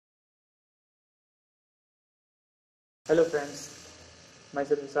Hello friends, my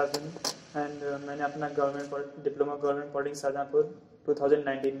self Vishal and मैंने अपना diploma government politics Shahjahanpur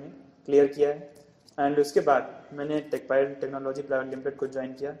 2019 में क्लियर किया है। एंड उसके बाद मैंने टेकपाइल टेक्नोलॉजी प्राइवेट लिमिटेड को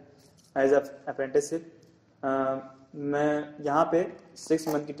ज्वाइन किया एज अप्रेंटिसशिप। मैं यहाँ पे 6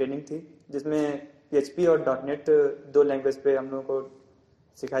 मंथ की ट्रेनिंग थी, जिसमें PHP और .NET दो लैंग्वेज पे हम लोगों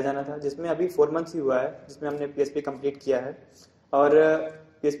को सिखाया जाना था, जिसमें अभी 4 मंथ्स ही हुआ है, जिसमें हमने PHP कंप्लीट किया है। और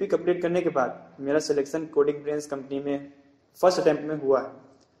PHP कंप्लीट करने के बाद मेरा सिलेक्शन कोडिंग ब्रेन्स कंपनी में फर्स्ट अटैम्प्ट में हुआ है।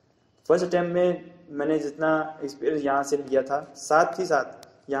 फर्स्ट अटैम्प्ट में मैंने जितना एक्सपीरियंस यहाँ से लिया था, साथ ही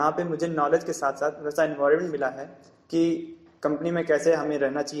साथ यहाँ पे मुझे नॉलेज के साथ साथ वैसा इन्वायरमेंट मिला है कि कंपनी में कैसे हमें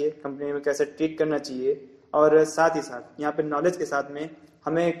रहना चाहिए, कंपनी में कैसे ट्रीट करना चाहिए, और साथ ही साथ यहाँ पे नॉलेज के साथ में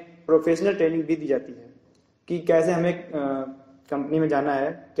हमें प्रोफेशनल ट्रेनिंग भी दी जाती है कि कैसे हमें कंपनी में जाना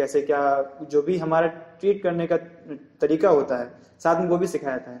है, कैसे क्या जो भी हमारा ट्रीट करने का तरीका होता है, साथ में वो भी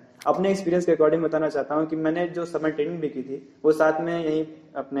सिखाया जाता है। अपने एक्सपीरियंस के अकॉर्डिंग बताना चाहता हूँ कि मैंने जो समर ट्रेनिंग भी की थी वो साथ में यहीं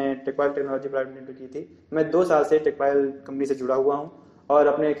अपने टेकपाइल टेक्नोलॉजी प्राइवेट लिमिटेड की थी। मैं 2 साल से टेकपाइल कंपनी से जुड़ा हुआ हूँ और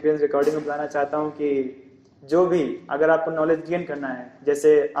अपने एक्सपीरियंस रिकॉर्डिंग में बताना चाहता हूँ कि जो भी अगर आपको नॉलेज गेन करना है,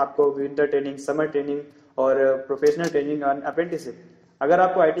 जैसे आपको विंटर ट्रेनिंग, समर ट्रेनिंग और प्रोफेशनल ट्रेनिंग और अप्रेंटिसशिप, अगर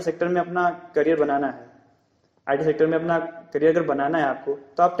आपको IT सेक्टर में अपना करियर बनाना है, IT सेक्टर में अपना करियर अगर बनाना है आपको,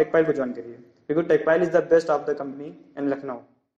 तो आप टेकपाइल को ज्वाइन करिए, because Techpile is the best of the company in Lucknow.